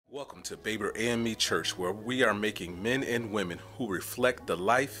Welcome to Baber AME Church, where we are making men and women who reflect the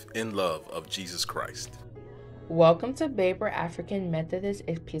life and love of Jesus Christ. Welcome to Baber African Methodist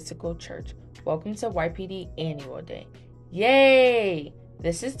Episcopal Church. Welcome to YPD Annual Day. Yay!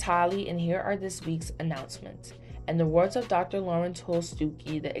 This is Tali, and here are this week's announcements. In the words of Dr. Lawrence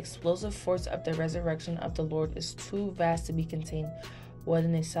Holstuki, the explosive force of the resurrection of the Lord is too vast to be contained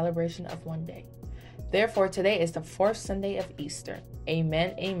within a celebration of one day. Therefore, today is the fourth Sunday of Easter.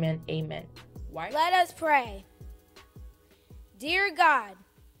 Amen, amen, amen. Let us pray. Dear God,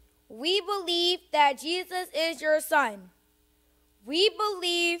 we believe that Jesus is your Son. We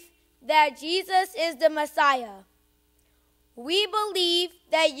believe that Jesus is the Messiah. We believe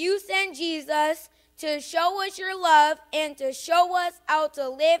that you sent Jesus to show us your love and to show us how to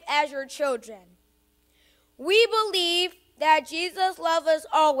live as your children. We believe that Jesus loves us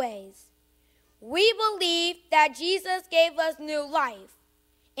always. We believe that Jesus gave us new life.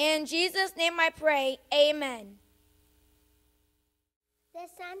 In Jesus' name I pray, amen. The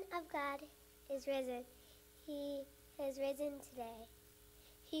Son of God is risen. He has risen today.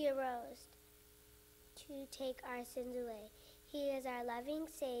 He arose to take our sins away. He is our loving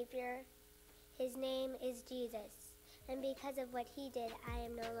Savior. His name is Jesus. And because of what he did, I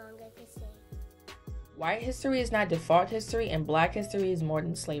am no longer the same. White history is not default history, and black history is more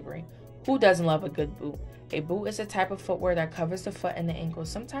than slavery. Who doesn't love a good boot? A boot is a type of footwear that covers the foot and the ankle.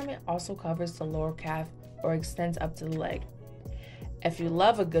 Sometimes it also covers the lower calf or extends up to the leg. If you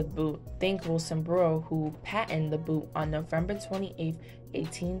love a good boot, think Wilson Brewer, who patented the boot on November 28,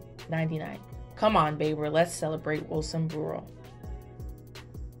 1899. Come on, Baber, let's celebrate Wilson Brewer.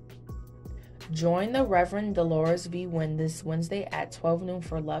 Join the Reverend Dolores V. Wynn this Wednesday at 12 noon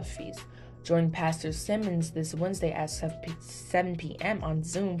for Love Feast. Join Pastor Simmons this Wednesday at 7 p.m. on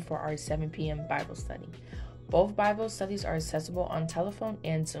Zoom for our 7 p.m. Bible study. Both Bible studies are accessible on telephone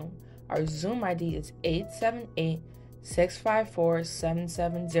and Zoom. Our Zoom ID is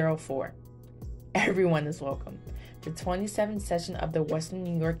 878-654-7704. Everyone is welcome. The 27th session of the Western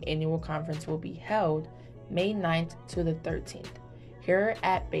New York Annual Conference will be held May 9th to the 13th. Here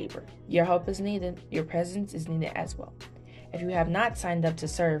at Baber, your help is needed. Your presence is needed as well. If you have not signed up to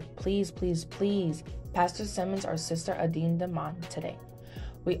serve, please, Pastor Simmons or Sister Adine Damon today.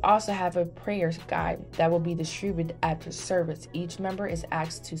 We also have a prayer guide that will be distributed after service. Each member is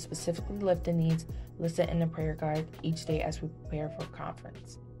asked to specifically lift the needs listed in the prayer guide each day as we prepare for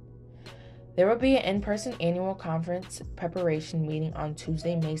conference. There will be an in-person annual conference preparation meeting on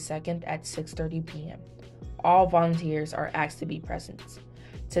Tuesday, May 2nd at 6:30 p.m. All volunteers are asked to be present.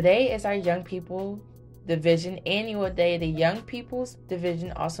 Today is our Young People Division Annual Day. The Young People's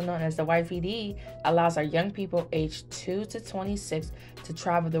Division, also known as the YPD, allows our young people aged 2 to 26 to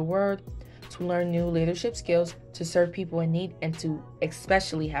travel the world, to learn new leadership skills, to serve people in need, and to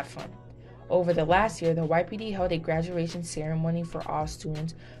especially have fun. Over the last year, the YPD held a graduation ceremony for all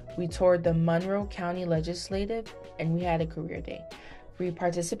students. We toured the Monroe County Legislative, and we had a career day. We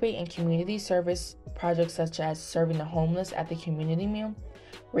participate in community service projects such as serving the homeless at the community meal,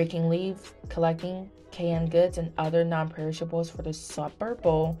 raking leaves, collecting canned goods and other non-perishables for the Super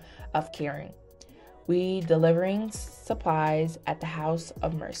Bowl of Caring. We delivering supplies at the House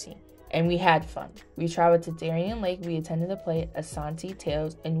of Mercy, and we had fun. We traveled to Darien Lake, we attended the play Asante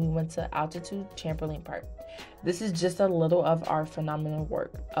Tales, and we went to Altitude Trampoline Park. This is just a little of our phenomenal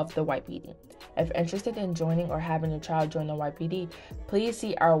work of the YPD. If interested in joining or having a child join the YPD, please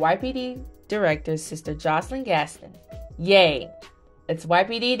see our YPD Director, Sister Jocelyn Gaston. Yay! It's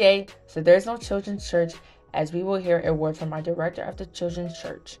YPD Day, so there's no children's church, as we will hear a word from our director of the children's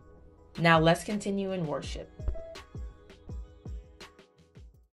church. Now let's continue in worship.